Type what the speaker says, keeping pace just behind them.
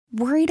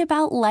Worried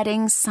about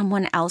letting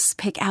someone else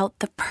pick out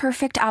the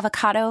perfect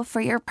avocado for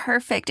your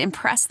perfect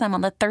impress them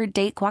on the third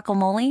date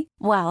guacamole?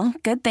 Well,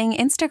 good thing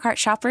Instacart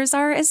shoppers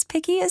are as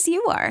picky as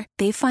you are.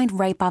 They find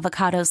ripe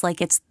avocados like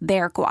it's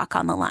their guac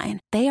on the line.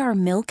 They are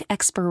milk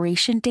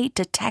expiration date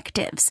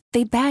detectives.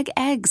 They bag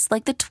eggs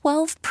like the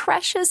 12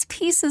 precious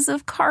pieces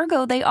of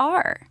cargo they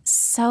are.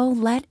 So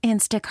let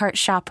Instacart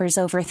shoppers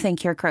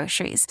overthink your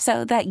groceries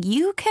so that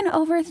you can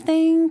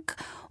overthink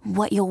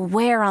what you'll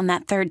wear on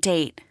that third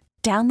date.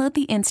 Download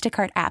the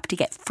Instacart app to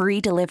get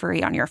free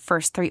delivery on your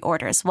first 3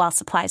 orders while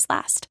supplies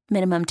last.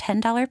 Minimum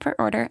 $10 per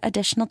order.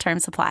 Additional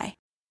terms apply.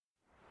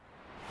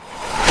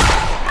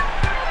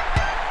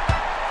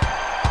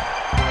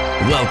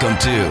 Welcome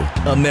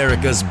to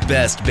America's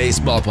Best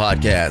Baseball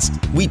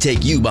Podcast. We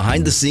take you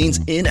behind the scenes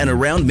in and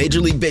around Major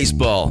League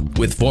Baseball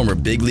with former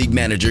big league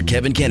manager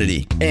Kevin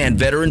Kennedy and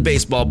veteran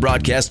baseball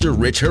broadcaster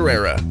Rich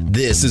Herrera.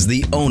 This is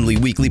the only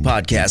weekly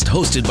podcast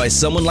hosted by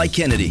someone like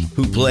Kennedy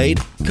who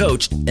played,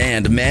 coached,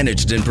 and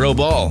managed in pro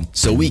ball.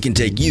 So we can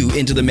take you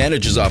into the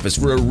manager's office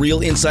for a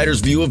real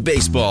insider's view of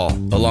baseball,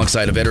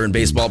 alongside a veteran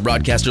baseball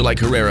broadcaster like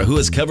Herrera who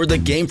has covered the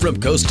game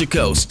from coast to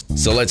coast.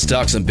 So let's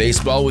talk some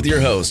baseball with your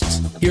hosts.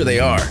 Here they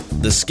are,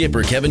 the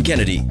skipper Kevin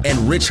Kennedy and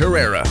Rich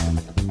Herrera.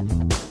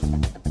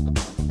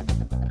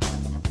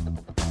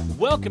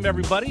 Welcome,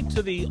 everybody,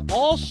 to the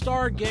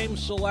All-Star Game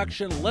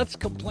Selection Let's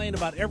Complain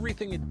About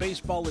Everything in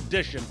Baseball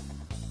edition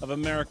of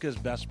America's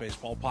Best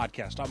Baseball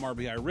Podcast. I'm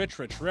RBI Rich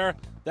Herrera.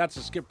 That's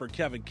the skipper,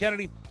 Kevin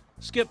Kennedy.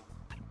 Skip,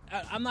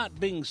 I'm not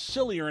being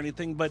silly or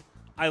anything, but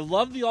I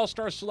love the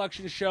All-Star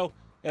Selection show,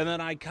 and then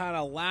I kind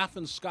of laugh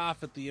and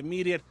scoff at the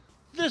immediate,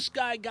 this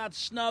guy got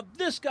snubbed,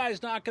 this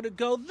guy's not going to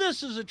go,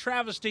 this is a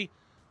travesty,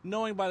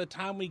 knowing by the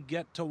time we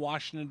get to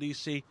Washington,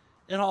 D.C.,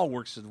 it all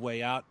works its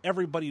way out.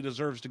 Everybody who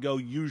deserves to go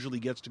usually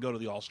gets to go to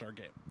the All-Star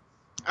game.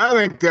 I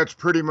think that's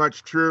pretty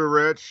much true,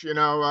 Rich. You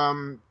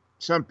know,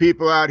 some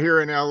people out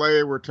here in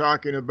L.A. were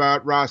talking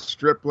about Ross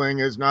Stripling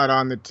is not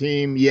on the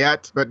team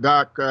yet, but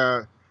Doc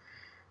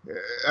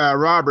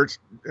Roberts,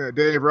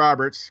 Dave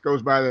Roberts,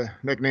 goes by the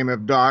nickname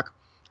of Doc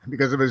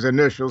because of his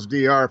initials,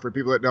 DR, for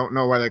people that don't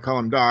know why they call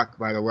him Doc,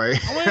 by the way.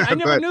 Oh, I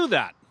never knew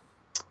that.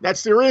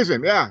 That's the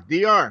reason, yeah,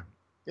 DR.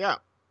 Yeah,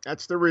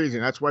 that's the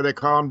reason. That's why they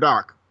call him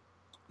Doc.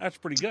 That's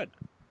pretty good.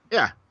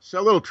 Yeah, so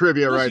a little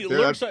trivia right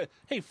there.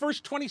 Hey,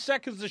 first 20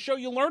 seconds of the show,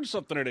 you learned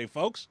something today,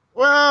 folks.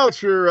 Well,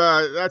 that's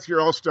your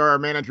all-star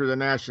manager of the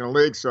National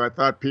League, so I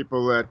thought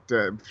people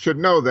that should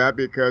know that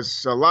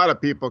because a lot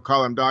of people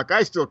call him Doc.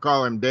 I still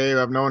call him Dave.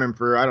 I've known him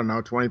for,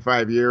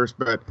 25 years,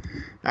 but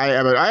I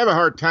have a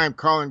hard time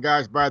calling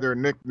guys by their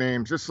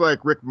nicknames, just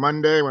like Rick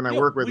Monday when I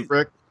work with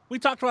Rick. We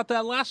talked about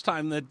that last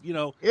time that,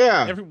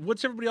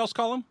 what's everybody else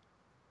call him?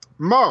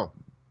 Mo.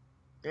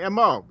 Yeah,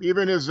 Mo.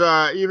 Even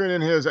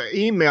in his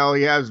email,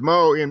 he has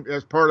Mo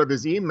as part of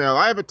his email.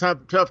 I have a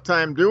tough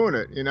time doing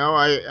it. You know,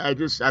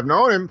 I've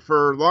known him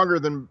for longer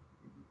than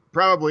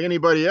probably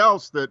anybody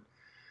else that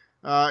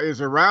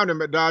is around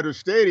him at Dodger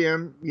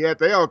Stadium. Yet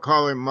they all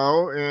call him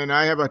Mo, and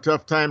I have a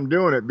tough time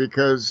doing it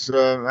because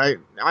I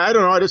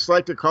don't know. I just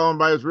like to call him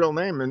by his real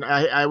name, and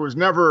I was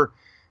never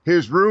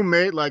his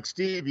roommate like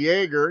Steve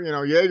Yeager. You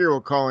know, Yeager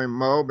will call him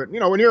Mo, but,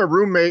 when you're a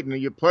roommate and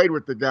you played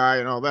with the guy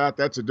and all that,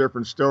 that's a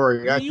different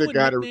story. Are you a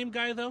nickname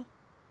guy, though?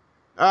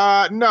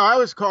 No, I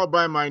was called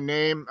by my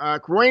name.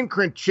 Wayne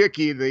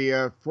Krenchicki,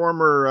 the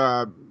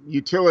former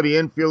utility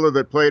infielder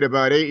that played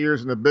about 8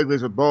 years in the big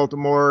leagues with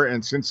Baltimore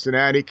and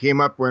Cincinnati,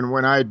 came up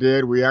when I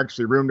did. We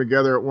actually roomed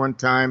together at one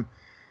time.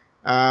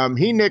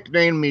 He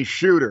nicknamed me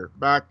Shooter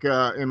back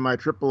in my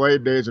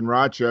AAA days in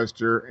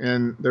Rochester,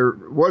 and there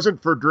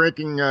wasn't for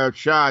drinking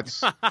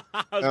shots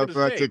of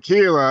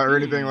tequila or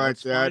anything like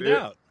that.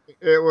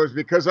 It was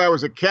because I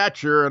was a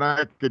catcher and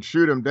I could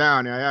shoot him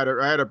down. I had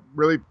a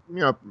really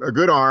a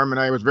good arm and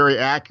I was very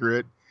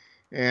accurate,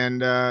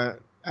 and I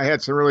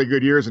had some really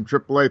good years in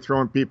AAA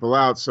throwing people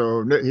out.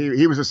 So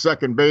he was a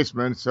second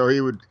baseman, so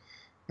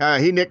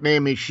he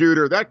nicknamed me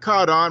Shooter. That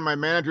caught on. My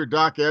manager,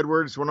 Doc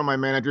Edwards, one of my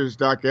managers,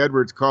 Doc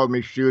Edwards, called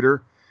me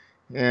Shooter.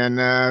 And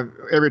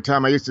every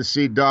time I used to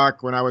see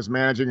Doc when I was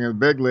managing in the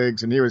big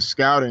leagues and he was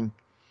scouting,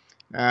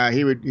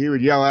 he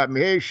would yell at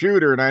me, "Hey,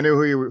 Shooter!" And I knew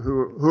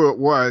who it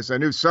was. I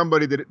knew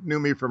somebody that knew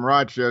me from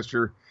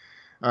Rochester,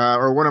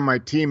 or one of my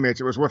teammates.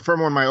 It was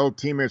from one of my old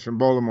teammates from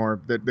Baltimore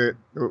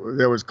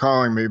that was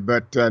calling me.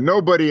 But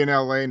nobody in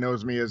L.A.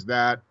 knows me as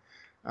that.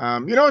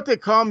 You know what they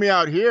call me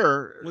out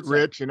here,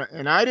 Rich,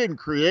 and I didn't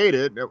create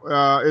it,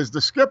 is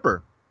the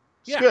skipper.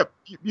 Yeah. Skip,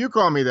 you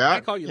call me that.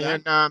 I call you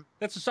that. And,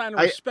 that's a sign of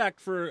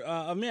respect for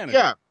a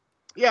manager.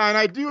 Yeah, and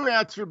I do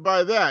answer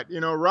by that.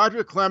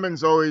 Roger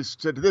Clemens always,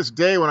 to this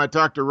day, when I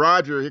talk to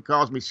Roger, he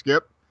calls me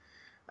Skip.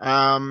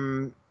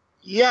 And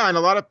a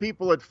lot of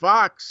people at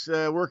Fox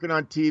working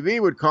on TV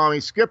would call me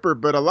Skipper,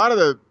 but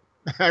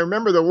I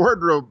remember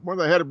one of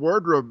the head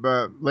wardrobe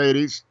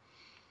ladies,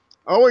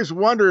 always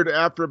wondered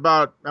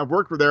I've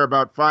worked with her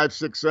about 5,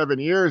 6, 7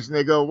 years, and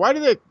they go,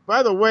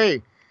 by the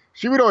way,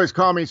 she would always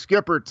call me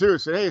Skipper too.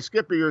 Said, "Hey,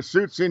 Skipper, your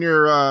suit's in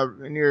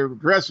your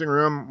dressing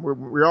room.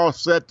 We're all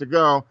set to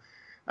go."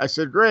 I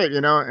said, great,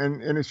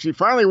 and she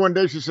finally one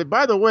day, she said,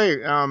 by the way,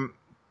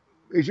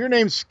 is your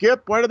name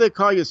Skip? Why do they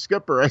call you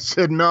Skipper? I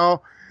said,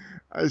 no.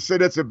 I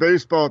said, it's a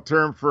baseball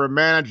term for a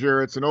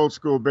manager. It's an old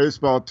school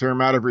baseball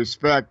term out of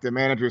respect. The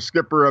manager,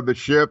 skipper of the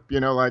ship,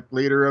 like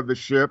leader of the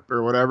ship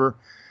or whatever,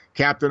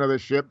 captain of the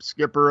ship,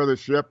 skipper of the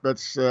ship.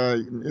 It's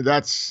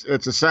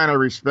a sign of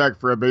respect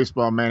for a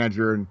baseball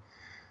manager. And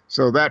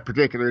so that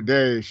particular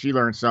day, she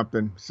learned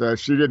something. So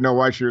she didn't know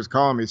why she was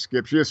calling me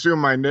Skip. She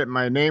assumed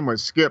my name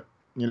was Skip,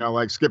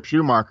 like Skip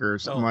Schumacher or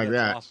something like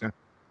that. Awesome.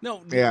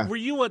 No, yeah. Were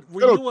you a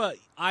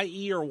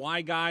IE or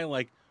Y guy,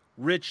 like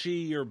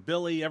Richie or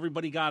Billy?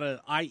 Everybody got an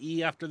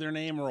IE after their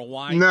name or a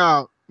Y?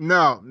 No.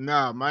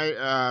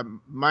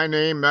 My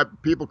name,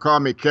 people call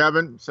me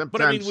Kevin. Sometimes,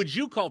 but I mean, would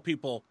you call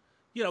people,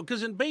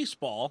 because in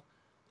baseball,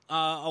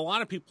 a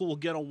lot of people will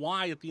get a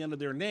Y at the end of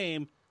their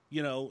name,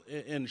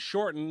 and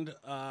shortened.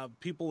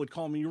 People would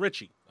call me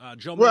Richie.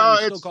 Joe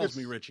Manning still calls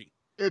me Richie.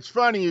 It's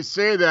funny you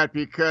say that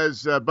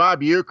because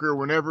Bob Uecker,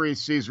 whenever he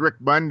sees Rick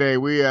Bunday,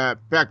 in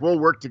fact, we'll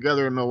work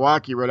together in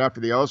Milwaukee right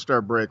after the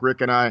All-Star break.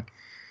 Rick and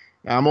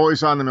I'm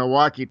always on the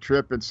Milwaukee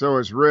trip, and so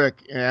is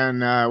Rick.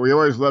 And we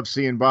always love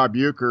seeing Bob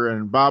Uecker,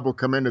 and Bob will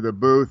come into the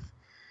booth,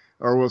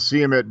 or we'll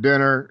see him at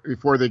dinner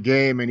before the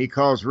game, and he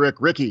calls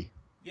Ricky.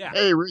 Yeah.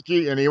 Hey,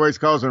 Ricky, and he always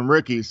calls him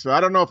Ricky. So I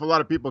don't know if a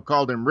lot of people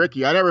called him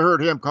Ricky. I never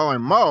heard him call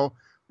him Mo,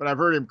 but I've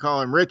heard him call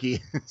him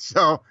Ricky.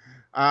 So,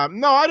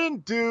 no, I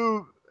didn't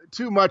do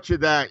too much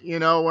of that.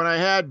 When I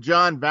had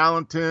John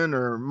Valentin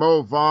or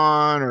Mo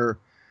Vaughn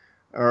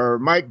or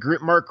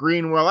Mark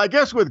Greenwell, I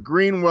guess with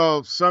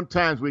Greenwell,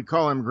 sometimes we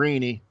call him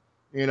Greeny,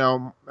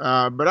 but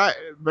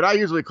I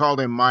usually called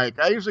him Mike.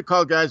 I usually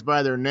call guys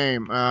by their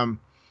name.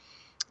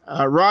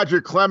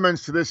 Roger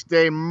Clemens, to this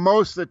day,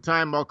 most of the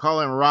time I'll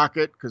call him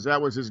Rocket because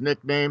that was his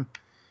nickname.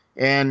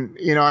 And,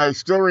 I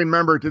still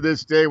remember to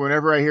this day,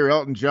 whenever I hear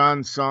Elton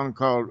John's song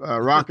called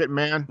Rocket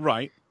Man.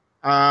 Right.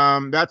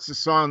 That's the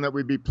song that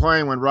we'd be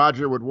playing when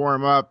Roger would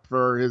warm up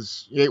for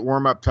his 8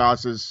 warm-up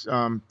tosses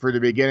for the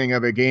beginning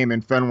of a game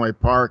in Fenway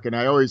Park. And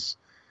I always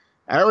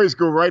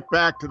go right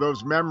back to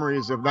those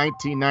memories of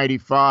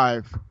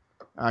 1995.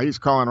 He's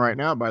calling right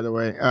now, by the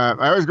way.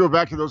 I always go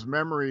back to those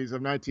memories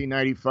of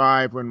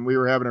 1995 when we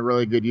were having a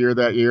really good year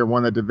that year,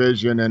 won the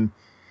division, and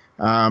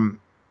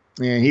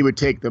he would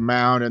take the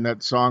mound and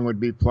that song would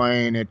be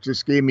playing. It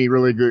just gave me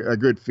a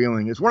good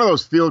feeling. It's one of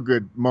those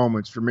feel-good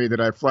moments for me that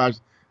I flash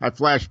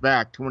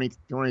back 20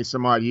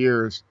 some odd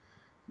years.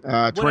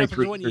 What happens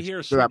when you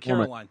hear Sweet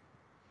Caroline?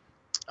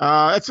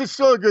 It's just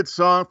still a good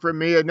song for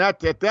me. And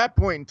at that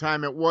point in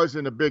time, it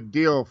wasn't a big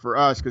deal for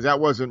us because that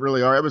wasn't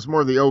really it was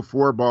more the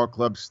 04 ball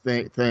clubs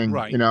thing,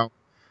 right.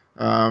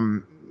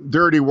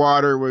 Dirty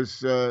Water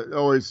was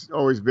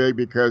always big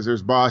because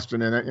there's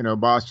Boston in it.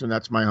 Boston,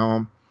 that's my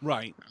home.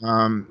 Right.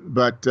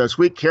 But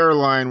Sweet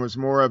Caroline was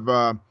more of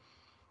a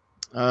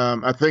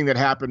thing that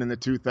happened in the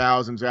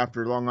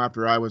 2000s long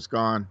after I was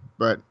gone.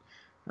 But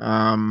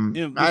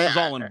this is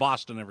all in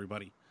Boston,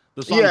 everybody.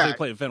 The songs they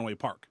play at Fenway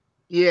Park.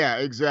 Yeah,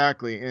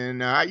 exactly.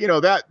 And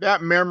that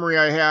memory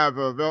I have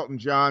of Elton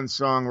John's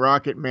song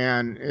Rocket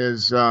Man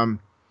is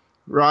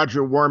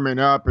Roger warming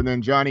up and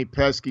then Johnny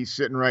Pesky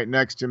sitting right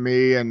next to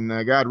me, and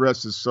God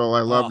rest his soul,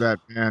 I love that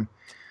man.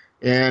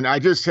 And I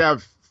just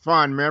have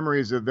fond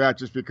memories of that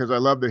just because I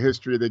love the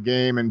history of the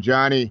game. And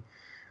Johnny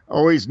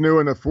always knew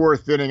in the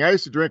 4th inning. I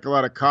used to drink a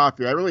lot of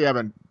coffee. I really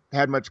haven't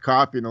had much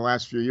coffee in the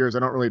last few years. I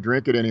don't really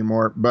drink it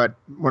anymore. But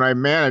when I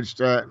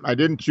managed, I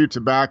didn't chew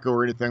tobacco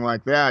or anything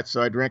like that,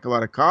 so I drank a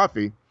lot of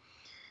coffee.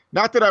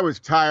 Not that I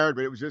was tired,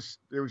 but it was just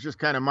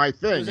kind of my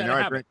thing.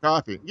 I drank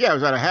coffee. Yeah, it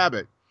was out of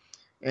habit.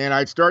 And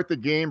I'd start the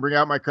game, bring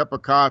out my cup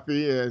of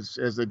coffee as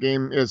the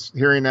game is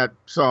hearing that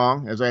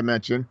song, as I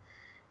mentioned.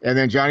 And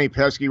then Johnny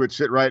Pesky would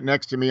sit right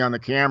next to me on the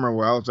camera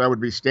well, as I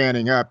would be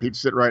standing up. He'd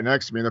sit right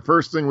next to me. And the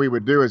first thing we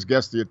would do is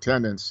guess the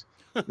attendance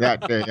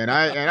that day. And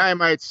I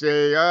might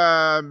say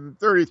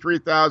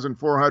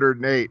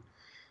 33,408.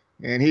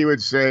 And he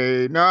would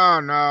say, no,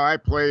 I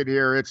played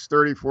here. It's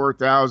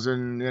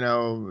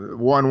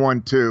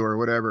 34,112 or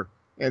whatever.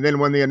 And then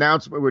when the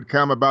announcement would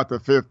come about the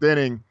 5th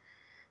inning,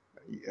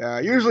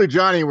 usually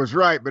Johnny was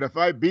right, but if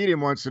I beat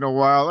him once in a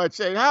while, I'd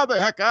say, how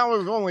the heck,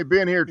 I've only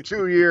been here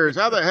 2 years.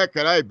 How the heck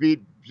could I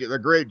beat the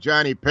great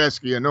Johnny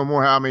Pesky and no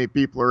more how many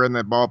people are in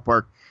that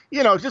ballpark?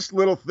 Just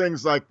little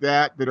things like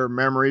that are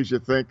memories you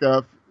think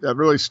of,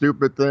 really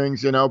stupid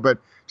things, but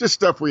just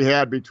stuff we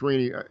had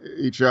between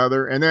each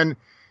other. And then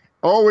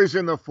always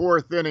in the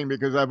 4th inning,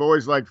 because I've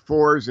always liked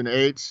 4s and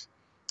 8s,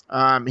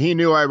 he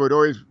knew I would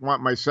always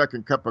want my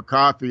second cup of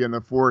coffee in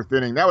the 4th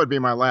inning. That would be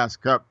my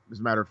last cup, as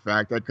a matter of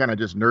fact. I'd kind of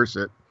just nurse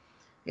it.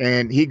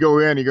 And he'd go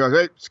in, he goes,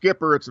 hey,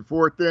 Skipper, it's the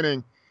 4th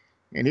inning.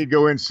 And he'd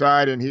go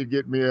inside and he'd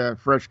get me a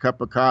fresh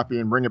cup of coffee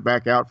and bring it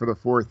back out for the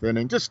 4th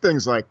inning. Just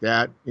things like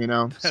that,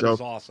 That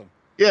is awesome.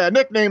 Yeah,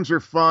 nicknames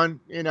are fun,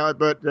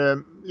 but,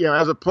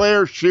 as a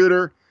player,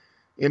 shooter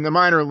in the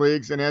minor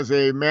leagues and as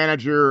a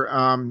manager,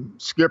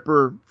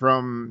 skipper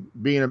from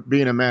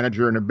being a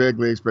manager in the big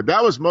leagues. But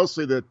that was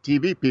mostly the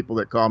TV people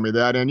that called me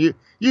that. And you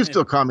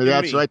still call me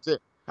that. So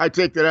I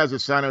take that as a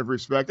sign of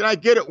respect. And I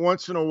get it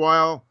once in a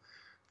while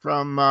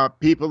from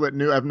people that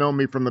have known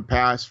me from the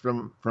past,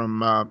 from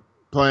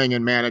playing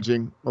and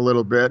managing a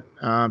little bit.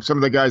 Some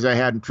of the guys I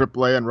had in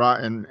AAA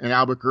and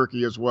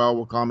Albuquerque as well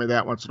will call me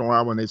that once in a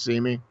while when they see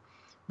me.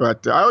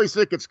 But I always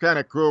think it's kind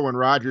of cool when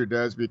Roger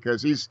does,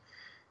 because he's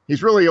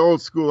really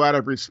old school out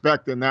of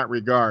respect in that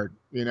regard.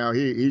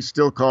 He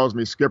still calls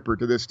me Skipper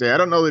to this day. I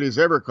don't know that he's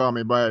ever called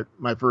me by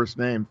my first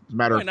name, as a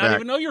matter of fact. I not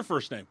even know your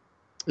first name.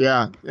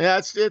 Yeah.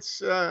 It's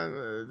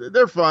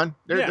they're fun.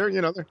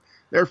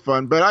 They're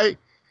fun. But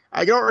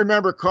I don't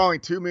remember calling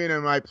too many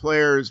of my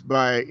players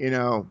by,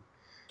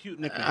 cute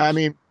nicknames. I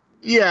mean,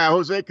 yeah,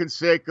 Jose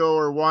Canseco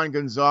or Juan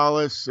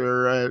Gonzalez,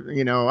 or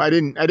I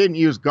didn't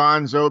use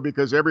Gonzo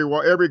because every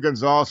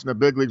Gonzalez in the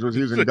big leagues was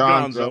using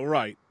Gonzo,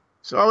 right?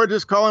 So I would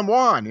just call him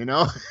Juan,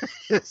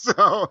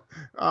 So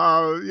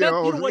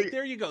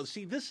there you go.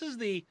 See, this is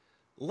the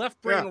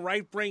left brain,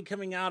 right brain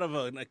coming out of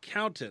an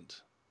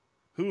accountant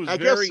who's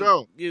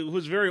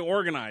very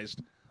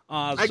organized.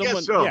 I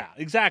guess so. Yeah,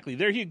 exactly.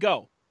 There you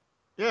go.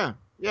 Yeah.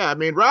 Yeah, I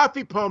mean,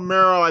 Rafi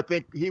Palmeiro, I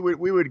think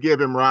we would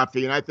give him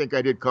Rafi, and I think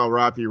I did call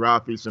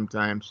Rafi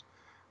sometimes,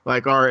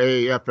 like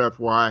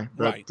Raffy,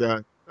 but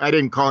right. I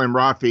didn't call him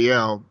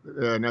Raphael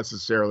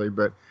necessarily,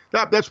 but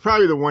that's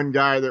probably the one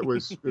guy that it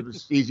was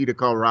easy to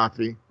call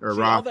Rafi or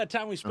Raf. All that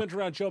time we spent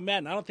around Joe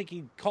Madden, I don't think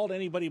he called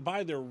anybody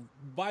by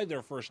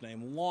their first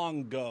name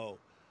long ago.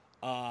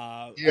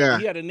 He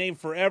had a name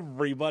for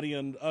everybody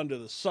under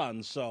the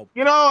sun. So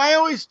I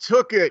always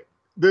took it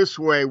this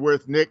way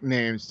with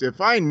nicknames.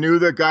 If I knew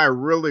the guy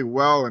really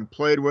well and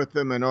played with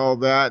him and all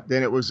that,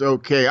 then it was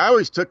okay. I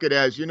always took it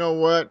as, I'm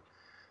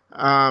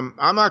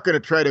not going to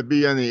try to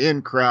be in the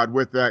in crowd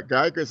with that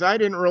guy because I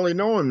didn't really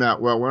know him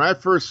that well. When I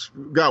first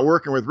got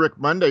working with Rick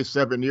Monday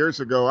 7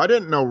 years ago, I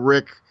didn't know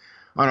Rick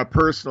on a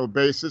personal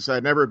basis.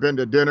 I'd never been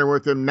to dinner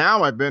with him.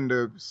 Now I've been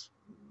to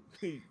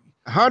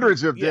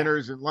hundreds of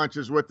dinners and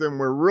lunches with him.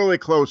 We're really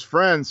close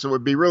friends, so it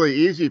would be really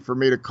easy for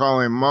me to call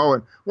him Mo.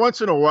 And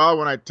once in a while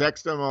when I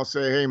text him, I'll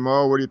say, hey,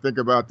 Mo, what do you think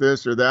about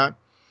this or that?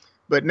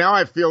 But now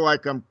I feel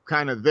like I'm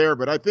kind of there.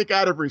 But I think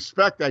out of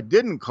respect, I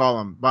didn't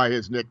call him by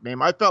his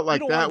nickname. I felt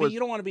like you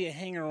don't want to be a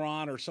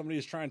hanger-on or somebody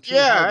who's trying too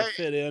hard to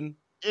fit in.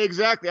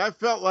 Exactly. I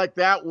felt like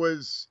that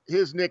was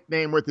his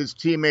nickname with his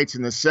teammates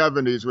in the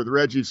 70s with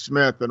Reggie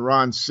Smith and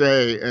Ron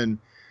Say and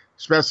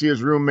especially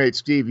his roommate,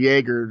 Steve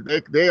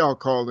Yeager. They all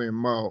called him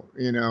Mo,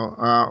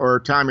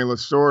 or Tommy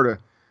Lasorda.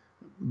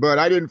 But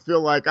I didn't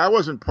feel like I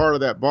wasn't part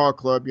of that ball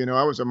club.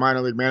 I was a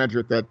minor league manager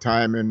at that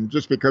time. And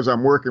just because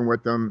I'm working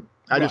with them,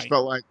 I just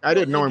felt like I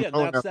didn't know him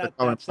well enough to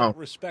call him Mo. That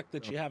respect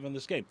that you have in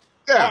this game.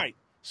 Yeah. All right.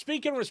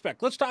 Speaking of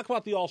respect, let's talk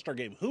about the All-Star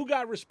game. Who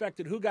got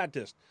respected? Who got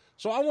dissed?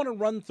 So I want to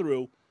run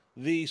through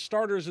the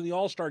starters in the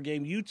All-Star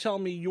game. You tell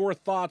me your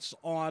thoughts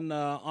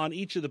on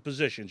each of the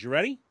positions. You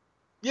ready?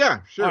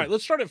 Yeah, sure. All right,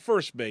 let's start at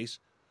first base.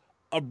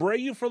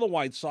 Abreu for the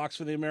White Sox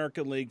for the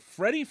American League.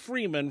 Freddie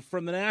Freeman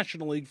from the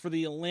National League for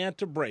the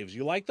Atlanta Braves.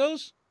 You like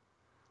those?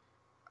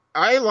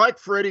 I like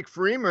Freddie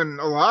Freeman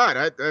a lot.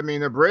 I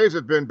mean, the Braves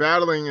have been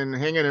battling and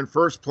hanging in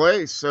first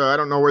place. I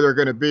don't know where they're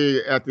going to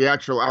be at the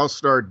actual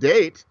All-Star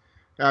date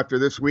after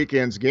this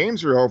weekend's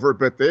games are over,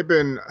 but they've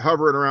been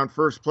hovering around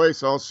first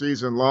place all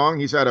season long.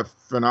 He's had a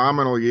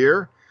phenomenal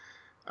year.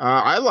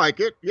 I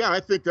like it. Yeah, I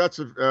think that's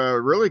a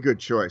really good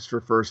choice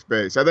for first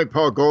base. I think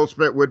Paul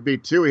Goldschmidt would be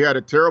too. He had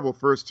a terrible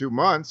first 2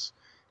 months.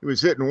 He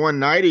was hitting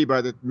 190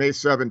 by the May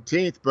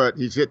 17th, but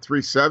he's hit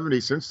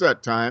 370 since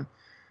that time.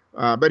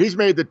 But he's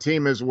made the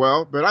team as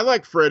well. But I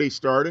like Freddie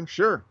starting.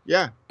 Sure.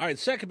 Yeah. All right,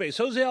 second base,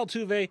 Jose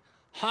Altuve,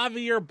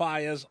 Javier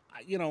Baez.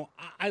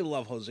 I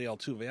love Jose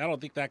Altuve. I don't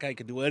think that guy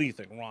could do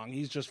anything wrong.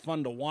 He's just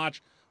fun to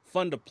watch,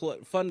 fun to play,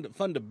 fun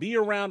to be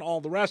around,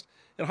 all the rest.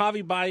 And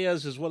Javi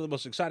Baez is one of the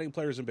most exciting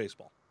players in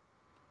baseball.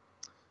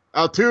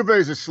 Altuve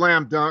is a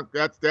slam dunk.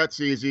 That's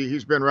easy.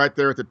 He's been right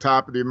there at the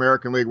top of the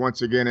American League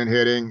once again in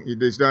hitting.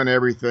 He's done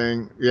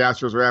everything. The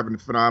Astros are having a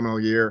phenomenal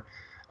year.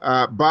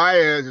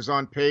 Baez is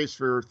on pace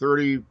for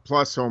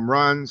 30-plus home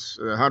runs,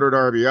 100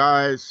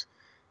 RBIs,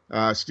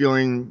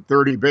 stealing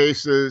 30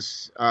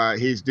 bases.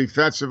 He's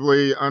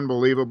defensively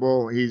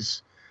unbelievable.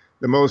 He's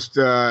the most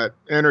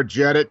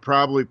energetic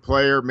probably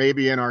player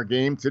maybe in our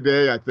game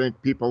today. I think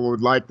people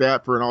would like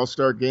that for an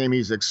all-star game.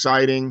 He's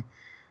exciting.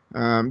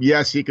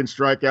 Yes, he can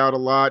strike out a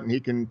lot and he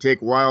can take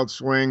wild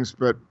swings,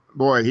 but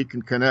boy, he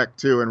can connect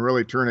too and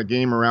really turn a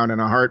game around in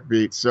a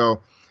heartbeat.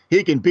 So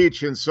he can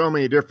beat you in so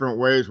many different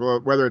ways,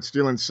 whether it's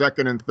stealing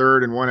second and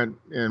third in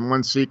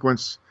one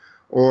sequence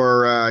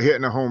or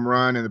hitting a home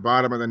run in the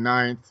bottom of the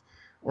ninth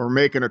or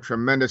making a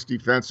tremendous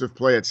defensive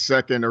play at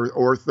second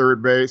or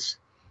third base.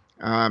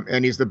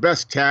 And he's the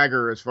best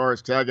tagger as far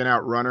as tagging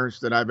out runners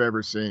that I've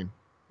ever seen.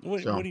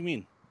 What do you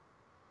mean?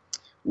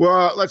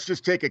 Well, let's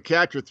just take a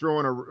catcher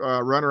throwing a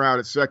runner out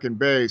at second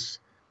base.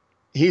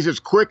 He's as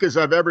quick as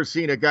I've ever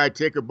seen a guy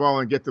take a ball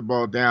and get the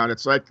ball down.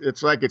 It's like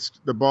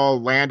the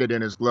ball landed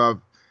in his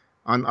glove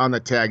on the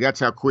tag. That's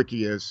how quick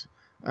he is.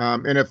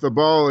 And if the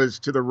ball is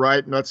to the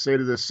right, let's say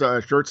to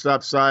the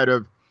shortstop side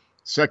of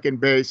second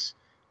base,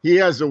 he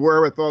has the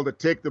wherewithal to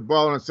take the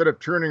ball and instead of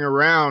turning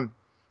around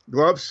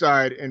glove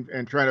side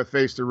and trying to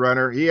face the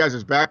runner, he has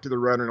his back to the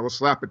runner and will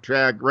slap a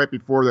tag right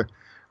before the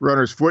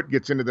runner's foot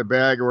gets into the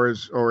bag or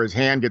his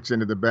hand gets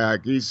into the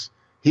bag. He's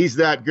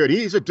that good.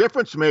 He's a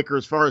difference maker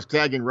as far as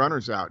tagging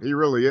runners out. He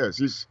really is.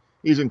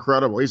 He's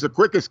incredible. He's the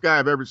quickest guy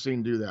I've ever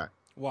seen do that.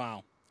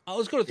 Wow.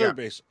 Let's go to third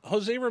base.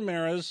 Jose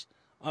Ramirez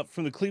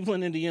from the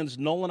Cleveland Indians,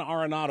 Nolan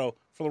Arenado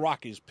for the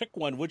Rockies. Pick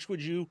one. Which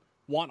would you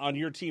want on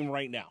your team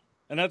right now?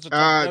 And that's a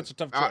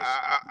tough choice.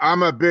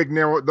 I'm a big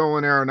Nolan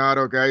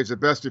Arenado guy. He's the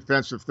best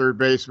defensive third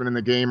baseman in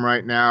the game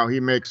right now. He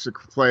makes the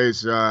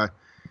plays.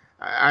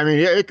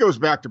 It goes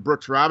back to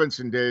Brooks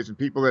Robinson days, and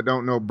people that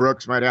don't know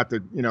Brooks might have to,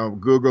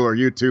 Google or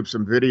YouTube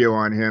some video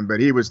on him, but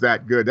he was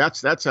that good.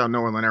 That's how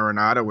Nolan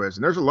Arenado is.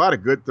 And there's a lot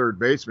of good third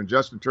basemen.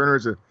 Justin Turner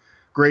is a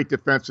great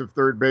defensive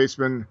third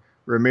baseman.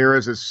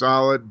 Ramirez is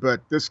solid,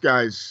 but this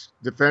guy's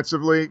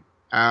defensively,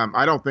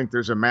 I don't think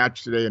there's a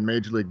match today in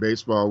Major League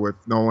Baseball with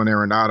Nolan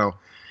Arenado.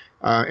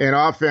 And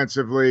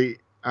offensively,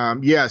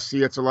 yes, he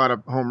hits a lot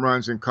of home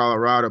runs in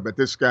Colorado, but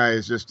this guy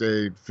is just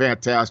a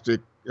fantastic,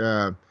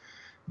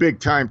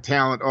 big-time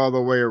talent all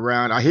the way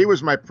around. He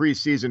was my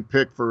preseason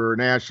pick for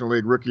National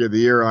League Rookie of the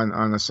Year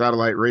on the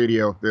satellite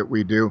radio that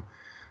we do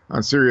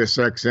on Sirius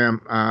XM.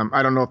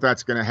 I don't know if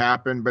that's going to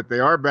happen, but they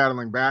are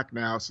battling back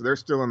now, so they're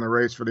still in the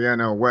race for the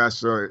NL West.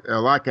 So a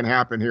lot can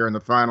happen here in the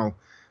final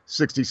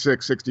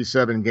 66,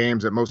 67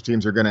 games that most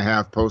teams are going to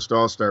have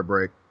post-All-Star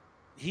break.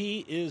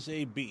 He is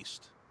a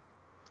beast.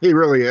 He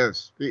really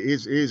is.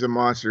 He's a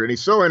monster, and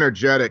he's so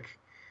energetic.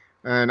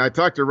 And I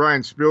talked to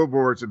Ryan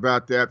Spilborghs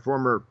about that,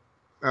 former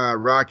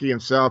Rocky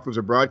himself, was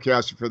a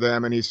broadcaster for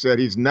them, and he said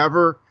he's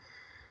never,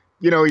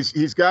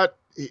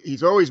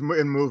 he's always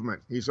in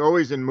movement. He's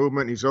always in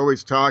movement. He's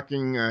always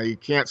talking. He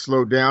can't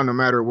slow down no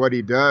matter what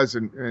he does,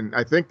 and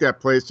I think that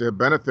plays to a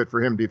benefit for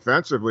him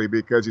defensively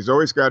because he's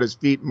always got his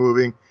feet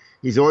moving.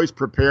 He's always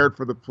prepared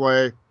for the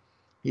play.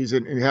 He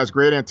has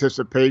great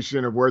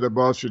anticipation of where the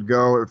ball should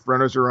go, if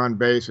runners are on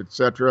base,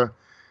 etc.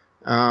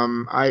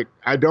 I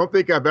don't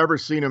think I've ever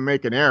seen him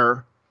make an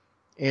error.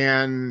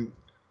 And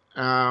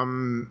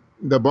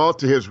the ball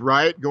to his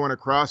right going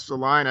across the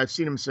line, I've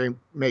seen him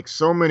make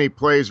so many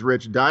plays,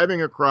 Rich,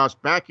 diving across,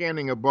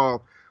 backhanding a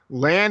ball,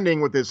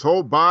 landing with his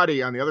whole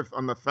body on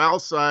the foul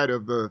side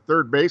of the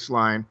third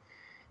baseline,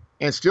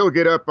 and still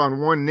get up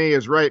on one knee,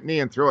 his right knee,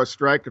 and throw a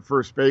strike to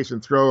first base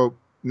and throw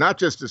not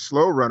just a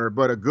slow runner,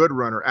 but a good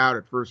runner out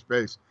at first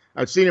base.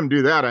 I've seen him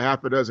do that a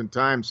half a dozen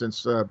times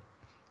since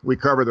we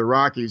cover the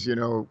Rockies.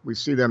 We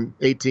see them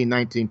 18,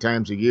 19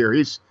 times a year.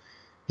 He's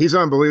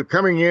unbelievable.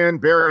 Coming in,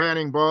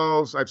 barehanding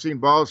balls. I've seen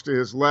balls to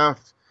his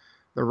left.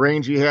 The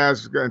range he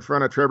has in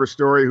front of Trevor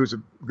Story, who's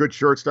a good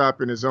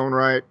shortstop in his own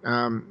right.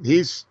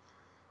 He's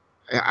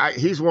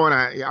one,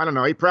 I don't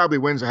know, he probably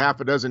wins a half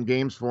a dozen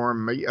games for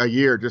him a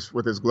year just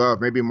with his glove,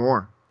 maybe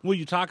more. Well,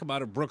 you talk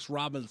about a Brooks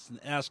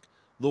Robinson-esque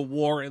the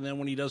WAR, and then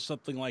when he does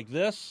something like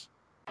this.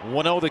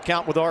 1-0 the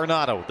count with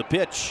Arenado. The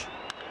pitch.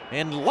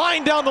 And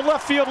line down the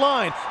left field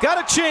line.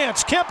 Got a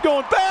chance. Kemp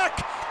going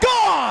back.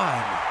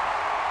 Gone!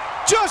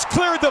 Just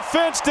cleared the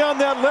fence down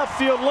that left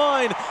field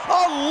line.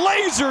 A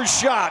laser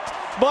shot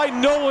by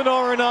Nolan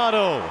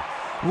Arenado.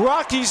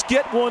 Rockies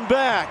get one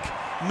back.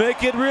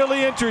 Make it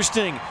really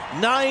interesting.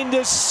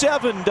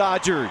 9-7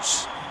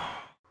 Dodgers.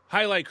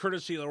 Highlight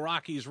courtesy of the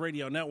Rockies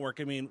radio network.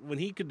 When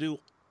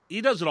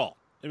he does it all.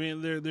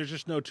 There's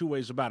just no two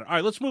ways about it. All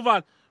right, let's move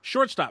on.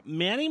 Shortstop,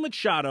 Manny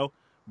Machado,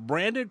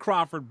 Brandon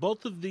Crawford,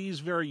 both of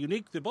these very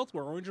unique. They both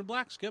wear orange and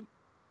black, Skip.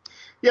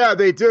 Yeah,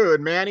 they do.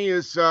 And Manny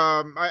is,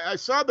 I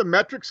saw the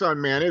metrics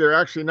on Manny. They're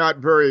actually not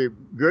very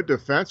good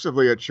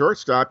defensively at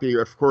shortstop. He,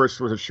 of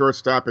course, was a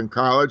shortstop in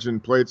college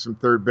and played some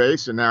third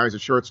base, and now he's a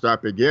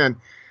shortstop again.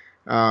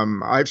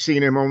 I've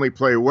seen him only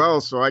play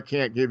well, so I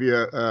can't give you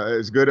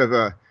as good of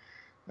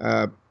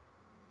a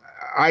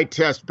eye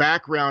test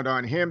background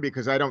on him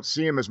because I don't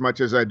see him as much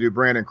as I do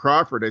Brandon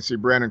Crawford. I see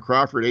Brandon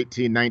Crawford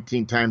 18,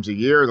 19 times a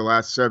year, the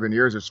last 7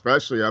 years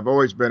especially. I've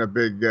always been a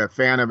big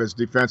fan of his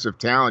defensive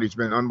talent. He's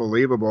been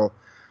unbelievable.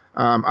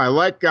 I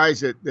like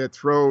guys that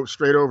throw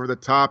straight over the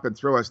top and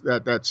throw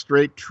that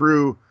straight,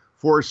 true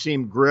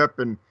four-seam grip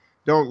and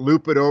don't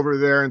loop it over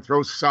there and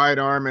throw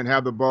sidearm and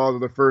have the ball to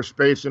the first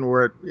baseman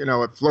where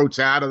it floats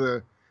out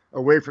of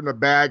away from the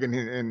bag and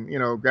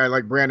a guy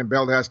like Brandon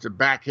Belt has to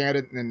backhand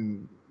it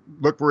and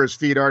look where his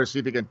feet are to see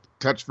if he can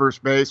touch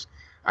first base.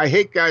 I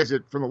hate guys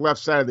from the left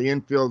side of the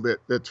infield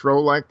that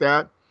throw like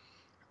that.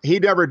 He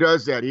never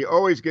does that. He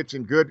always gets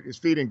his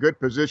feet in good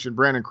position,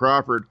 Brandon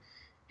Crawford,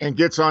 and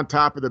gets on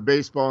top of the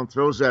baseball and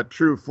throws that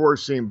true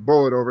four-seam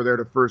bullet over there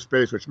to first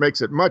base, which makes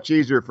it much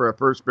easier for a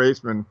first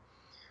baseman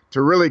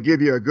to really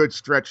give you a good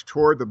stretch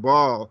toward the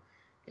ball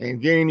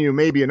and gain you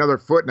maybe another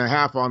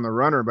 1.5 feet on the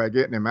runner by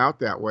getting him out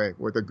that way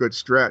with a good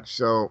stretch.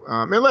 So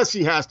unless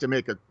he has to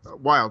make a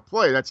wild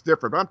play, that's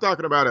different. But I'm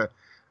talking about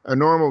a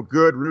normal,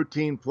 good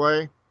routine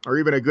play or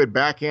even a good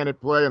backhanded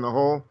play in the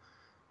hole.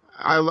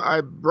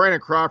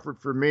 Brandon Crawford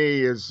for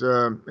me is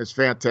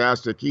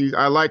fantastic.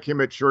 I like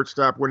him at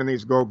shortstop winning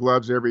these Gold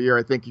Gloves every year.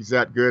 I think he's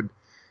that good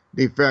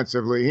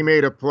defensively. He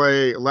made a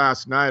play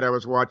last night. I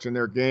was watching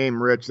their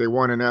game, Rich. They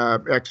won in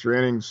extra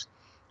innings.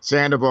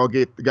 Sandoval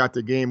got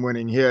the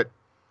game-winning hit,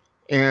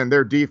 and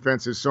their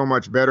defense is so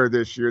much better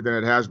this year than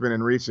it has been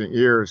in recent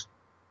years.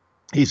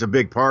 He's a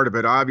big part of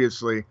it,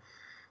 obviously.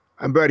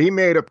 But he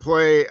made a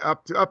play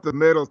up the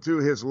middle to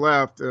his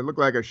left. It looked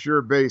like a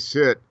sure base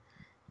hit.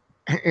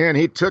 And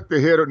he took the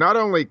hit, not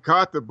only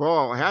caught the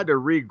ball, had to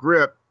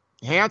re-grip.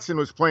 Hansen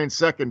was playing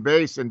second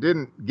base and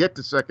didn't get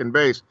to second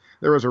base.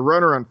 There was a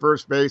runner on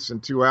first base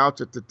and 2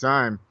 outs at the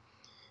time.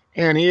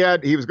 And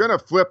he was going to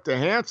flip to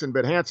Hansen,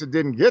 but Hansen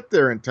didn't get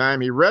there in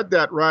time. He read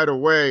that right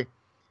away.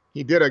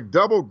 He did a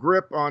double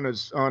grip on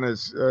his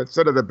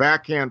instead of the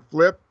backhand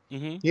flip.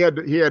 Mm-hmm. He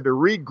had to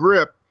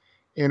re-grip.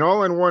 In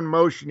all-in-one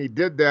motion, he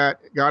did that,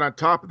 got on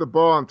top of the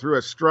ball and threw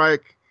a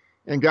strike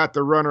and got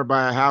the runner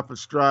by a half a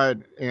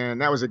stride, and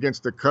that was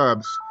against the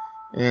Cubs.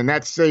 And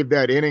that saved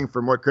that inning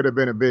from what could have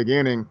been a big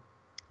inning.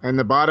 And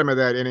the bottom of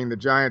that inning, the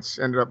Giants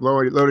ended up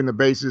loading the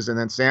bases, and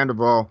then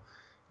Sandoval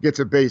gets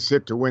a base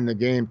hit to win the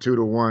game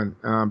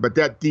 2-1. But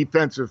that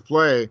defensive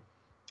play,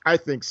 I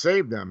think,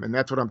 saved them, and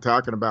that's what I'm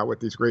talking about with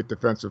these great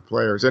defensive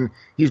players. And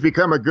he's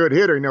become a good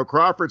hitter. You know,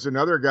 Crawford's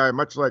another guy,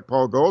 much like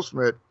Paul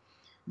Goldschmidt,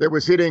 that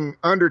was hitting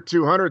under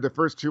 200 the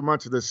first 2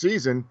 months of the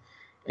season.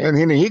 And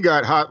then he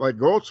got hot like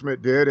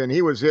Goldschmidt did, and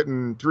he was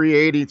hitting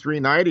 380,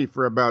 390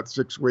 for about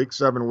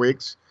 7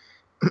 weeks.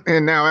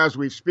 And now as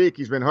we speak,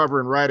 he's been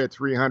hovering right at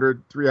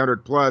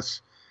 300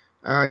 plus,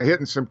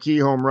 hitting some key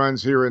home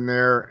runs here and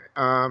there.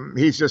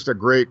 He's just a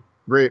great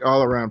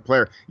all-around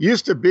player.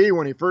 Used to be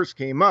when he first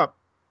came up,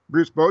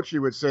 Bruce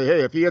Bochy would say,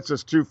 hey, if he hits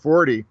us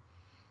 240,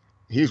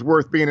 he's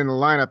worth being in the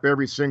lineup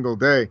every single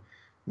day.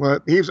 Well,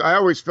 I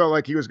always felt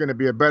like he was going to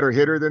be a better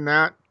hitter than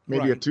that,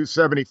 maybe a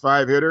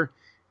 275 hitter.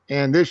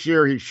 And this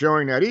year he's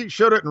showing that. He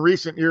showed it in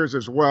recent years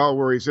as well,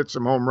 where he's hit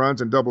some home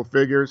runs in double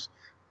figures.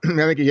 I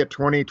think he hit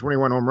 20,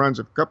 21 home runs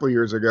a couple of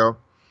years ago.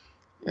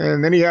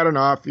 And then he had an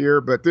off year,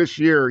 but this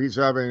year he's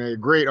having a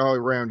great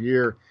all-around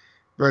year.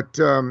 But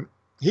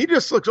he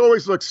just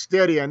always looks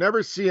steady. I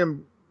never see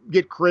him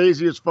get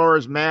crazy as far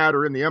as mad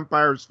or in the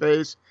umpire's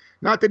face.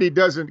 Not that he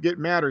doesn't get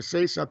mad or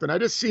say something. I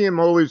just see him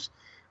always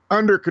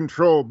under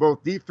control,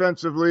 both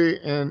defensively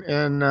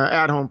and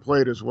at home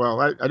plate as well.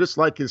 I just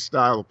like his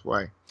style of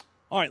play.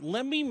 All right,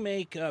 let me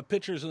make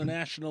pitchers in the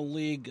National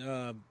League,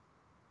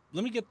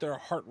 let me get their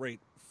heart rate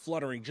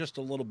fluttering just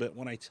a little bit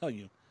when I tell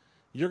you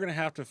you're going to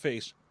have to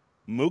face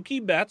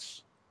Mookie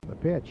Betts. The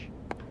pitch.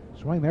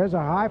 Swing, there's a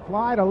high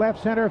fly to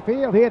left center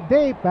field. Hit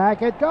deep,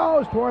 back it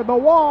goes toward the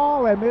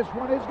wall, and this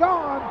one is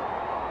gone.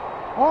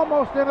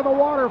 Almost into the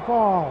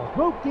waterfall.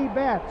 Mookie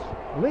Betts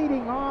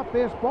leading off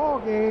this ball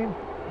game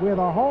with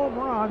a home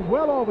run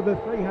well over the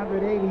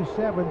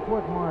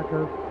 387-foot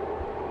marker.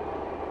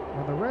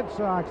 And the Red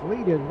Sox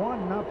lead it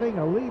 1-0,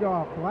 a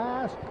leadoff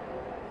blast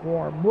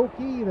for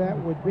Mookie. That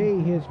would be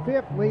his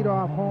 5th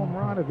leadoff home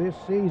run of this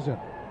season.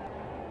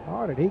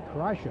 Oh, did he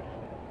crush it.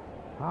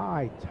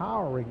 High,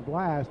 towering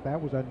blast. That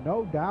was a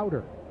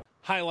no-doubter.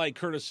 Highlight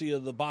courtesy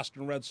of the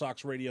Boston Red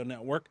Sox radio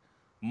network.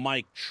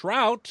 Mike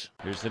Trout.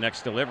 Here's the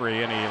next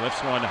delivery, and he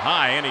lifts one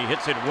high, and he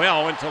hits it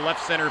well into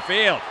left center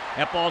field.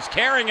 That ball's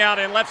carrying out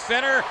in left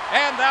center,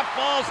 and that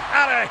ball's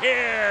out of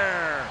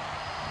here.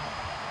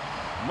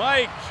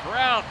 Mike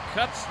Trout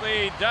cuts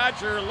the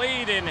Dodger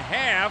lead in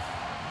half.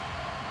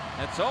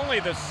 That's only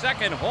the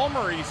second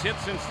homer he's hit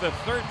since the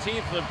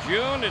 13th of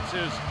June. It's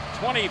his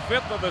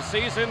 25th of the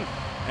season,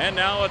 and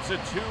now it's a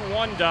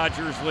 2-1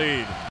 Dodgers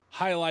lead.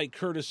 Highlight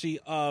courtesy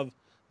of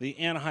the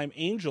Anaheim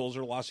Angels,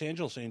 or Los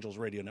Angeles Angels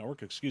radio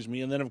network,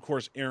 and then, of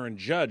course, Aaron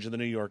Judge of the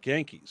New York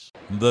Yankees.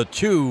 The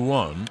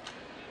 2-1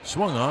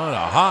 swung on,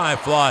 a high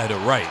fly to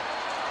right.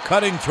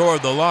 Cutting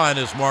toward the line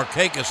is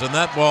Markakis, and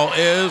that ball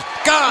is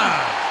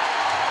gone!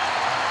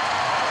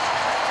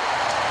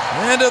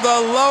 Into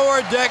the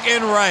lower deck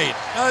in right.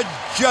 A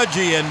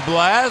Judgian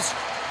blast.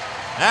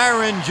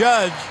 Aaron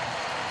Judge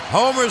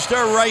homers to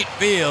right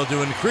field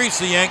to increase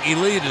the Yankee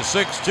lead to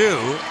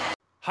 6-2.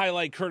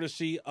 Highlight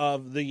courtesy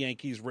of the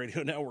Yankees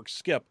radio network.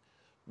 Skip,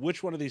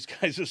 which one of these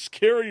guys is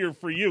scarier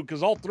for you?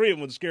 Because all three of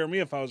them would scare me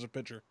if I was a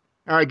pitcher.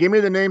 All right, give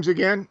me the names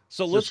again.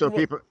 So let's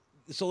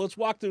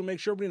walk through and make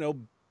sure we know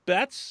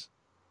Betts,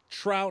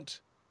 Trout,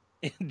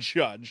 and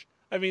Judge.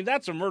 I mean,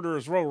 that's a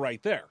murderer's row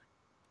right there.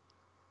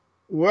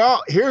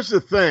 Well, here's the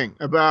thing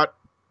about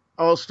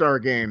all-star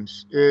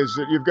games is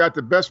that you've got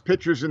the best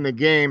pitchers in the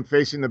game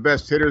facing the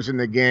best hitters in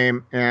the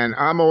game, and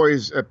I'm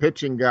always a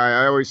pitching guy.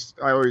 I always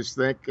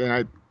think, and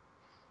I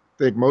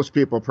think most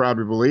people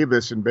probably believe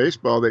this in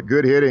baseball, that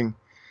good hitting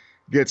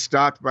gets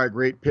stopped by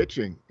great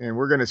pitching, and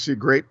we're going to see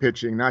great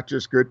pitching, not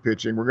just good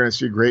pitching. We're going to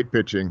see great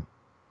pitching.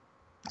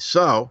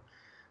 So,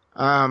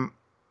 the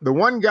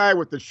one guy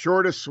with the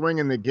shortest swing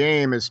in the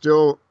game is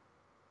still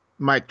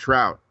Mike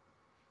Trout.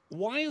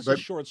 Why is a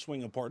short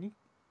swing important?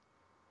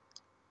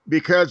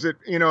 Because if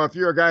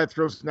you're a guy that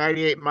throws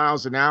 98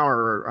 miles an hour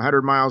or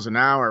 100 miles an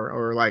hour,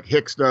 or like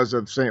Hicks does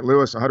of St.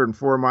 Louis,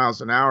 104 miles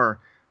an hour,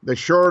 the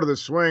shorter the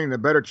swing, the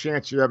better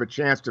chance you have a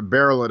chance to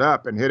barrel it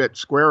up and hit it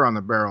square on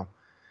the barrel.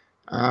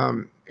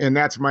 And And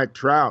that's Mike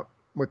Trout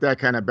with that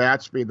kind of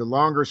bat speed. The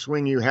longer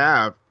swing you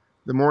have,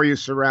 the more you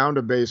surround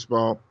a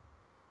baseball,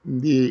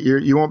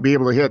 you won't be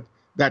able to hit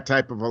that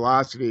type of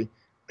velocity.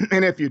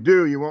 And if you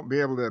do, you won't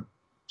be able to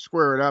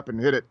square it up and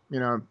hit it,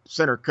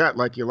 center cut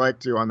like you like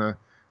to on the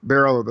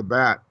barrel of the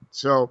bat.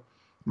 So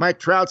Mike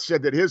Trout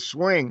said that his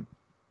swing,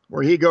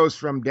 where he goes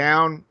from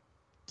down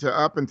to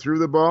up and through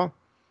the ball,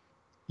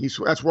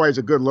 that's why he's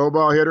a good low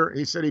ball hitter.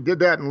 He said he did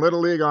that in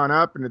Little League on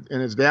up, and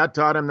his dad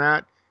taught him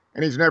that,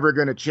 and he's never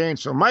going to change.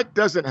 So Mike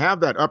doesn't have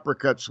that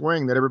uppercut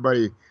swing that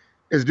everybody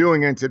is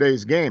doing in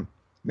today's game.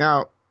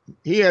 Now,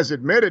 he has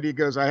admitted, he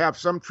goes, I have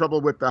some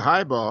trouble with the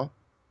high ball,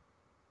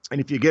 and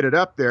if you get it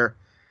up there,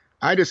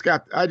 I just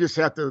have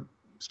to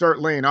start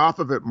laying off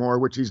of it more,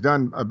 which he's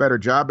done a better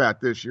job at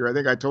this year. I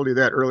think I told you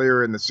that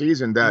earlier in the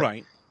season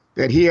that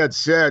he had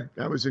said,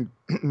 I was in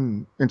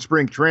in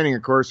spring training,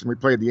 of course, and we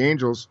played the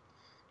Angels,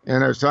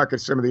 and I was talking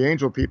to some of the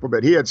Angel people,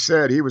 but he had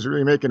said he was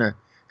really making a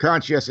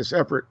conscientious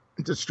effort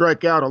to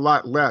strike out a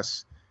lot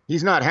less.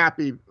 He's not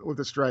happy with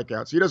the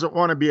strikeouts. He doesn't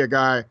want to be a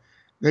guy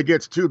that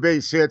gets 2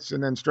 base hits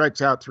and then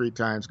strikes out 3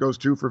 times, goes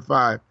 2 for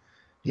 5.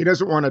 He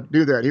doesn't want to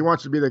do that. He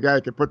wants to be the guy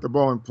who can put the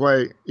ball in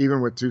play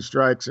even with 2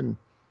 strikes. And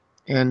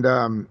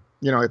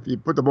if you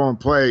put the ball in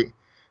play,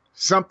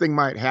 something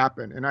might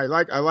happen. And I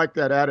like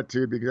that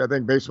attitude because I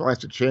think baseball has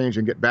to change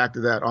and get back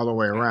to that all the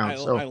way around.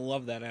 I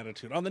love that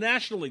attitude. On the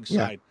National League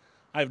side,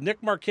 I have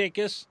Nick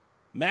Markakis,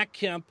 Matt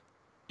Kemp,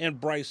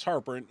 and Bryce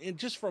Harper. And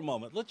just for a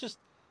moment, let's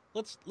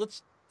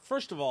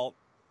first of all,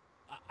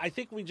 I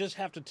think we just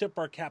have to tip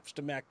our caps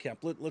to Matt Kemp.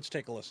 Let's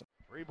take a listen.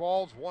 3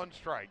 balls, 1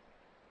 strike,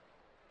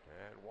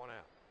 and 1 out.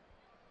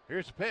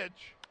 Here's the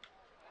pitch.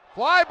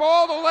 Fly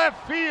ball to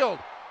left field.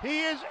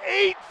 He is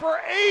 8 for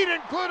 8,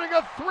 including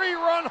a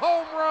 3-run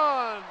home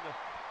run.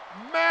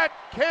 Matt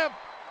Kemp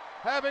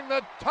having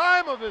the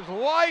time of his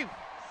life,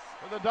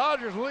 and the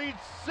Dodgers lead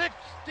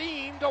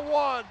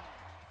 16-1.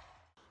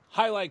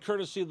 Highlight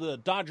courtesy of the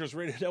Dodgers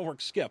Radio Network.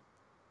 Skip,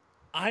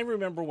 I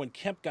remember when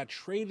Kemp got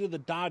traded to the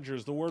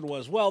Dodgers, the word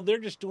was, well, they're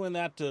just doing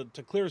that to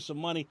clear some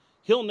money.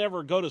 He'll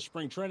never go to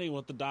spring training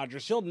with the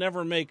Dodgers. He'll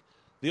never make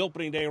the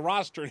opening day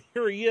roster. And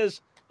here he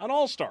is, an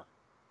all-star.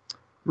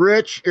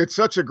 Rich, it's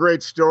such a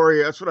great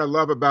story. That's what I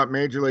love about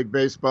Major League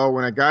Baseball.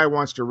 When a guy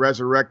wants to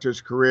resurrect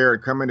his career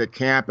and come into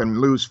camp and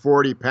lose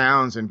 40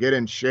 pounds and get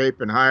in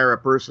shape and hire a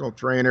personal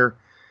trainer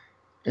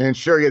and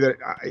show you that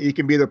he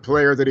can be the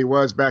player that he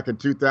was back in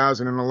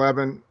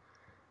 2011,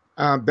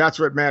 that's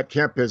what Matt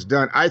Kemp has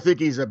done. I think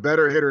he's a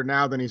better hitter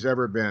now than he's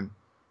ever been.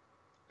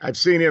 I've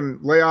seen him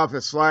lay off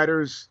his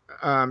sliders.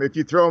 If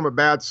you throw him a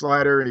bad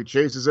slider and he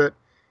chases it,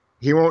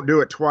 he won't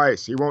do it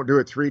twice. He won't do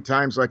it 3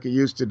 times like he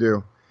used to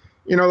do.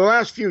 The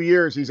last few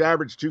years, he's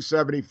averaged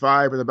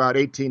 275 with about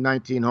 18,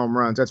 19 home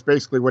runs. That's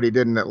basically what he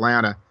did in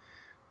Atlanta.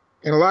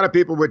 And a lot of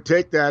people would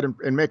take that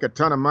and make a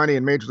ton of money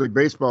in Major League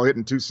Baseball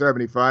hitting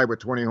 275 with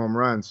 20 home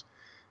runs.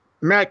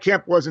 Matt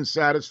Kemp wasn't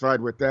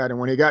satisfied with that. And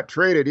when he got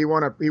traded, he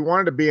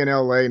wanted to be in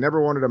L.A.,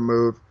 never wanted to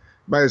move.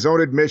 By his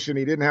own admission,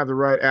 he didn't have the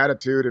right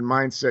attitude and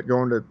mindset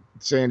going to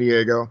San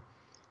Diego.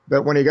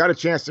 But when he got a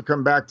chance to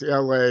come back to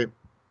L.A.,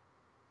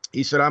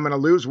 he said, I'm going to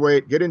lose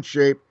weight, get in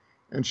shape,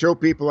 and show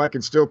people I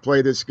can still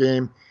play this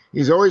game.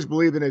 He's always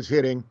believed in his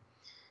hitting.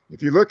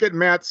 If you look at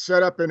Matt's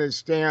setup and his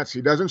stance,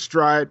 he doesn't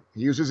stride.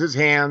 He uses his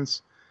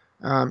hands.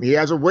 He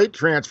has a weight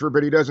transfer,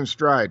 but he doesn't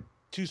stride.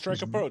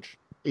 2-strike approach.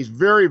 He's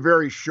very,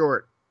 very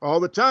short all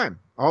the time.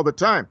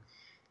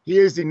 He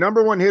is the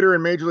number 1 hitter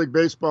in Major League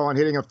Baseball on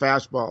hitting a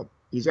fastball.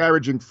 He's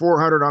averaging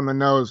 400 on the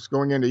nose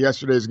going into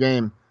yesterday's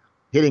game,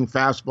 hitting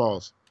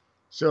fastballs.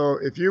 So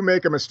if you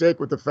make a mistake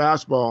with the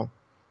fastball,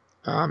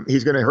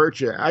 he's going to hurt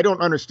you. I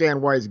don't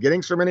understand why he's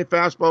getting so many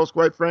fastballs,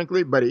 quite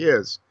frankly, but he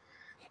is.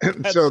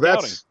 So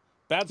that's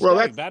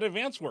bad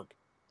advance work.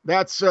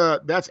 That's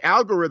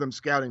algorithm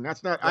scouting.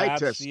 That's not eye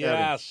test scouting.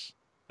 Yes,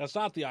 that's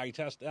not the eye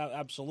test.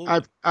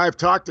 Absolutely. I've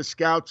talked to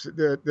scouts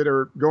that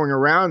are going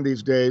around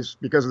these days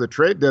because of the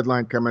trade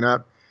deadline coming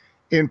up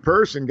in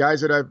person, guys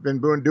that I've been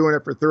doing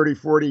it for 30,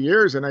 40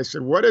 years. And I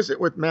said, what is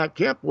it with Matt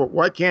Kemp?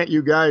 Why can't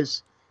you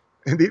guys,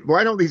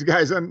 why don't these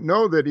guys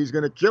know that he's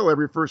going to kill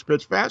every first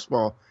pitch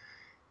fastball?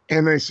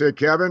 And they said,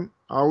 Kevin,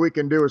 all we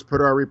can do is put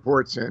our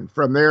reports in.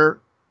 From there,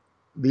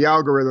 the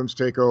algorithms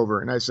take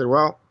over. And I said,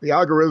 well, the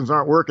algorithms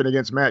aren't working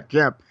against Matt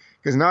Kemp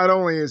because not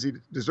only is he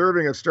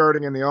deserving of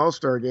starting in the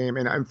All-Star game,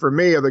 and for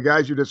me, of the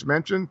guys you just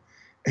mentioned,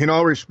 in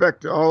all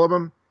respect to all of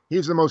them,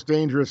 he's the most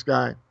dangerous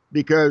guy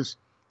because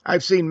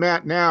I've seen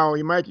Matt now.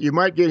 You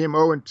might get him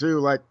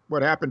 0-2 like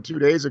what happened 2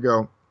 days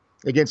ago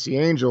against the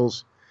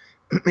Angels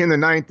in the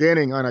 9th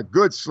inning on a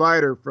good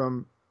slider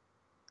from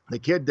the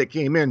kid that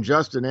came in,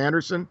 Justin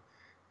Anderson,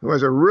 who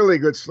has a really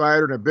good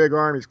slider and a big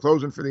arm. He's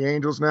closing for the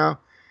Angels now.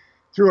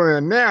 Threw in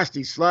a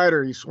nasty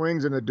slider. He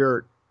swings in the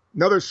dirt.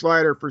 Another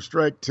slider for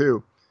strike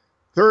 2.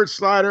 Third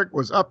slider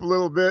was up a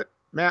little bit.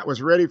 Matt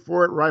was ready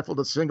for it, rifled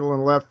a single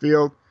in left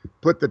field,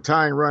 put the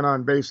tying run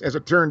on base. As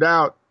it turned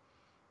out,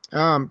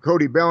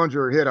 Cody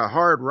Bellinger hit a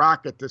hard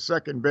rocket to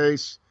second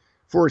base,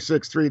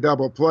 4-6-3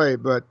 double play.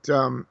 But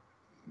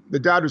the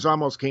Dodgers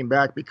almost came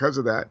back because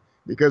of that.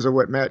 because of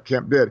what Matt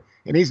Kemp did.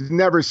 And he's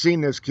never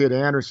seen this kid,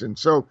 Anderson.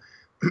 So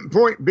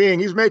point being,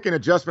 he's making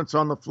adjustments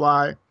on the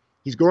fly.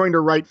 He's going to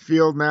right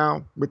field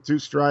now with 2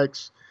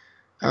 strikes.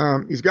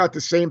 He's got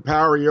the same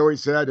power he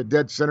always had, a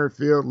dead center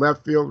field,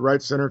 left field,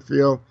 right center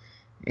field.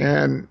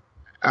 And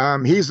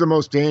he's the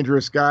most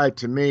dangerous guy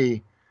to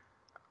me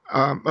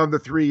of the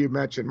 3 you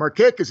mentioned.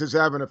 Markakis is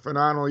having a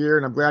phenomenal year,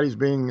 and I'm glad he's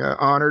being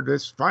honored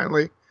this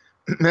finally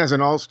as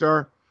an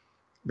all-star.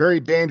 Very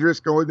dangerous,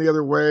 going the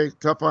other way,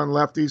 tough on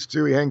lefties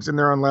too. He hangs in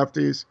there on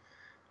lefties.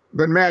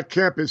 But Matt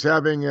Kemp is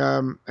having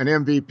an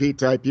MVP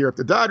type year. If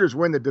the Dodgers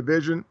win the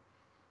division,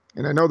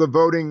 and I know the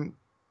voting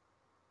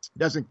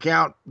doesn't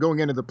count going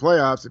into the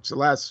playoffs, it's the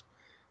last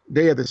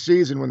day of the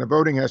season when the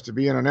voting has to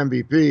be in on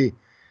MVP.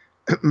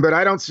 But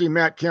I don't see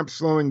Matt Kemp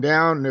slowing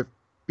down. And if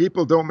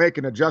people don't make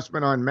an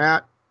adjustment on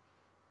Matt,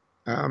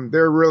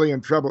 they're really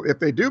in trouble. If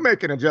they do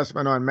make an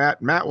adjustment on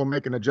Matt, Matt will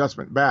make an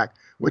adjustment back,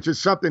 which is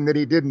something that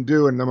he didn't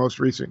do in the most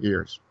recent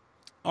years.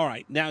 All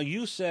right. Now,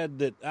 you said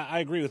that I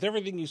agree with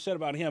everything you said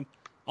about him.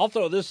 I'll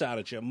throw this out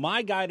at you.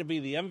 My guy to be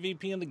the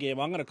MVP in the game,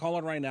 I'm going to call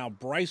it right now,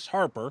 Bryce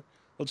Harper.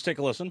 Let's take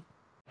a listen.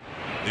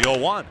 The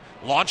 0-1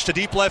 launched to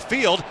deep left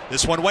field.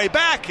 This one way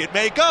back. It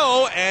may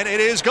go, and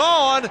it is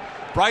gone.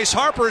 Bryce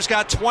Harper's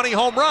got 20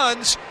 home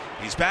runs.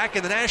 He's back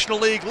in the National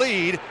League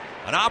lead.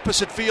 An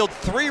opposite field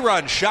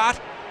 3-run shot.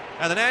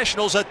 And the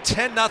Nationals a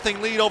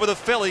 10-0 lead over the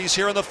Phillies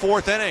here in the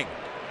 4th inning.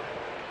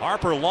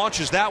 Harper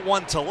launches that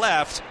one to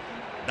left.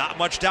 Not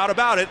much doubt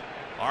about it.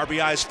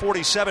 RBIs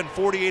 47,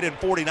 48, and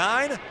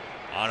 49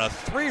 on a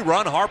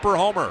 3-run Harper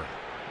homer.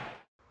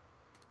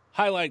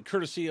 Highlight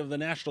courtesy of the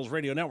Nationals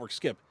Radio Network.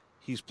 Skip,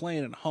 he's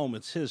playing at home.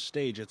 It's his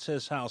stage. It's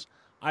his house.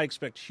 I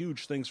expect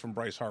huge things from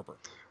Bryce Harper.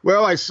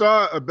 Well, I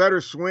saw a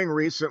better swing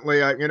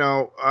recently.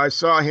 I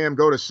saw him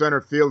go to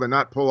center field and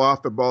not pull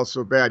off the ball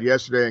so bad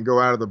yesterday and go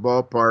out of the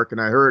ballpark.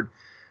 And I heard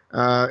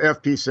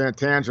FP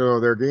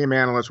Santangelo, their game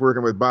analyst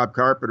working with Bob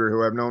Carpenter,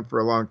 who I've known for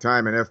a long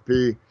time, and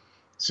FP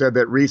said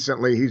that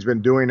recently he's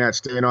been doing that,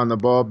 staying on the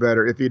ball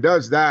better. If he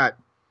does that,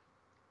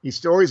 he's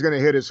still always going to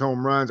hit his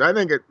home runs. I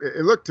think it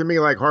looked to me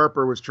like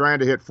Harper was trying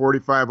to hit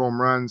 45 home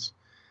runs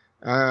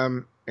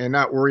and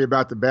not worry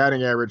about the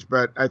batting average.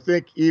 But I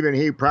think even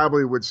he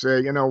probably would say,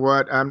 you know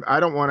what, I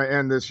don't want to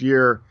end this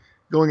year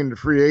going into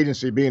free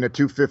agency being a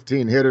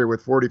 215 hitter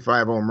with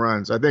 45 home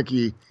runs. I think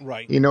he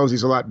knows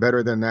he's a lot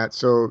better than that.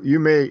 So you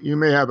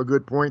may have a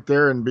good point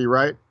there and be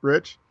right,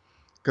 Rich,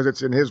 because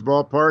it's in his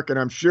ballpark. And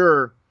I'm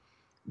sure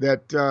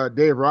that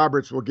Dave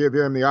Roberts will give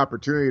him the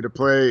opportunity to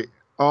play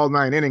all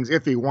 9 innings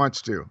if he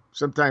wants to.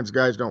 Sometimes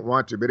guys don't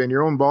want to, but in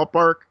your own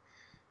ballpark,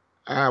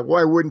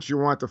 why wouldn't you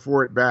want the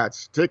 4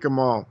 at-bats? Take them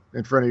all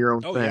in front of your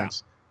own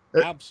fans.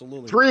 Yeah.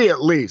 Absolutely. 3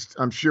 at least,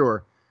 I'm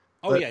sure.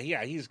 Oh,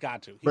 yeah, he's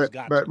got to.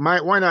 But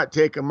why not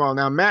take them all?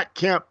 Now, Matt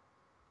Kemp,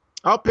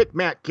 I'll pick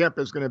Matt Kemp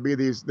as going to be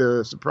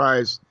the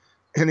surprise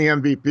and the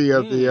MVP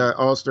of the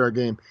All-Star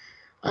game.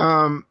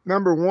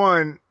 Number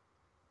one,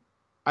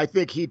 I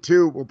think he,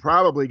 too, will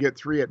probably get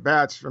 3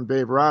 at-bats from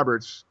Dave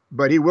Roberts,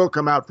 but he will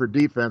come out for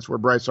defense where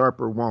Bryce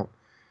Harper won't,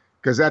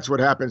 because that's what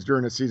happens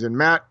during the season.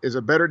 Matt is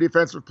a better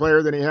defensive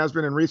player than he has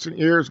been in recent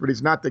years, but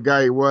he's not the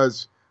guy he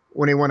was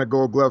when he won a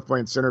Gold Glove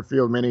playing center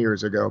field many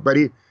years ago. But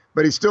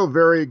he's still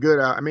very good.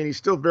 He's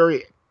still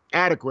very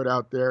adequate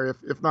out there,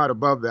 if not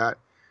above that,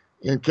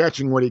 in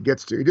catching what he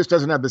gets to. He just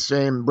doesn't have the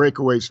same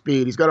breakaway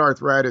speed. He's got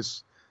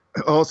arthritis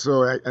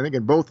also, I think,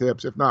 in both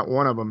hips, if not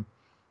one of them.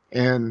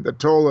 And the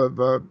toll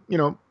of,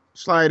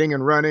 sliding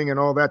and running and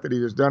all that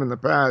he has done in the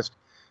past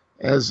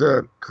has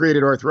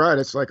created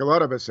arthritis like a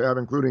lot of us have,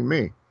 including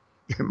me.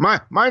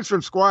 Mine's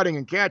from squatting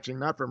and catching,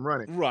 not from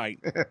running. Right.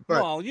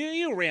 Well,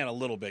 you ran a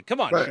little bit. Come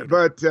on.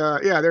 But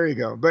there you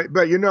go. But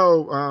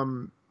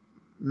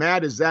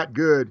Matt is that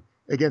good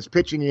against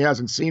pitching he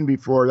hasn't seen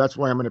before. That's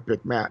why I'm going to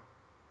pick Matt.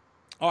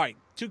 All right,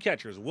 2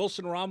 catchers,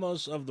 Wilson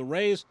Ramos of the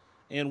Rays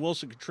and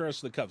Wilson Contreras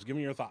of the Cubs. Give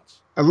me your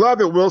thoughts. I love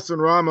that Wilson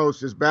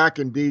Ramos is back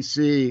in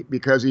D.C.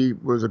 because he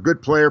was a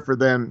good player for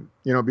them,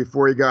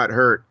 before he got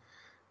hurt.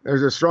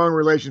 There's a strong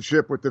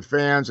relationship with the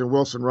fans and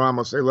Wilson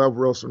Ramos. They love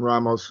Wilson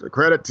Ramos.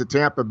 Credit to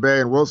Tampa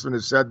Bay, and Wilson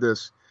has said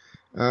this,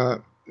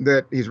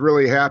 that he's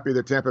really happy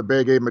that Tampa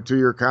Bay gave him a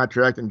 2-year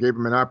contract and gave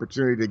him an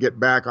opportunity to get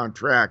back on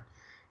track.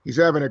 He's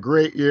having a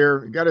great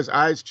year. He got his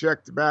eyes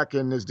checked back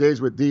in his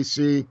days with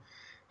D.C.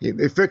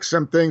 They fixed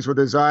some things with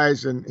his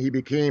eyes, and he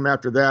became,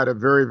 after that, a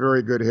very,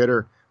 very good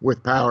hitter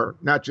with power.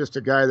 Not just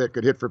a guy that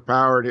could hit for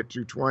power and hit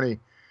 220,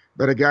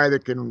 but a guy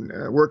that can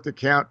work the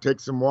count, take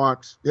some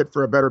walks, hit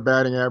for a better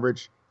batting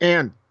average,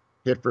 and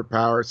hit for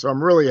power. So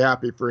I'm really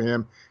happy for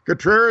him.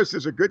 Contreras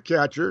is a good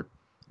catcher.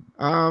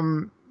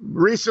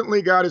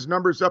 Recently got his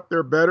numbers up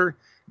there better.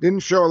 Didn't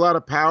show a lot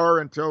of power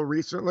until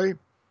recently,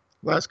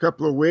 last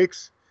couple of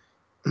weeks.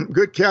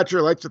 Good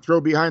catcher, likes to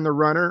throw behind the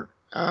runner.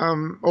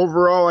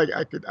 Overall,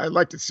 I'd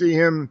like to see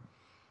him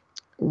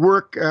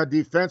work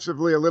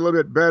defensively a little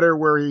bit better,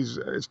 where his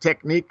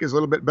technique is a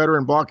little bit better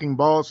in blocking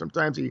balls.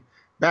 Sometimes he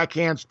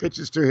backhands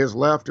pitches to his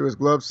left, to his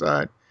glove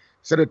side,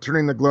 instead of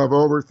turning the glove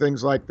over,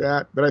 things like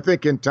that. But I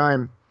think in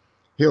time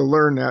he'll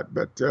learn that.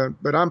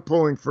 But I'm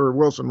pulling for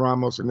Wilson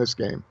Ramos in this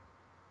game.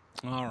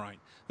 All right.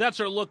 That's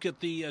our look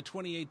at the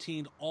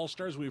 2018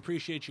 All-Stars. We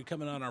appreciate you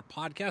coming on our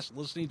podcast,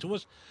 listening to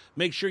us.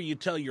 Make sure you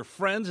tell your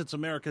friends. It's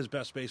America's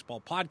Best Baseball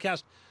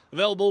Podcast.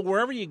 Available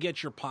wherever you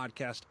get your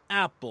podcast,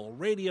 Apple,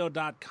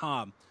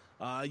 radio.com.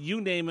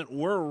 You name it,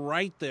 we're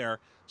right there.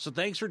 So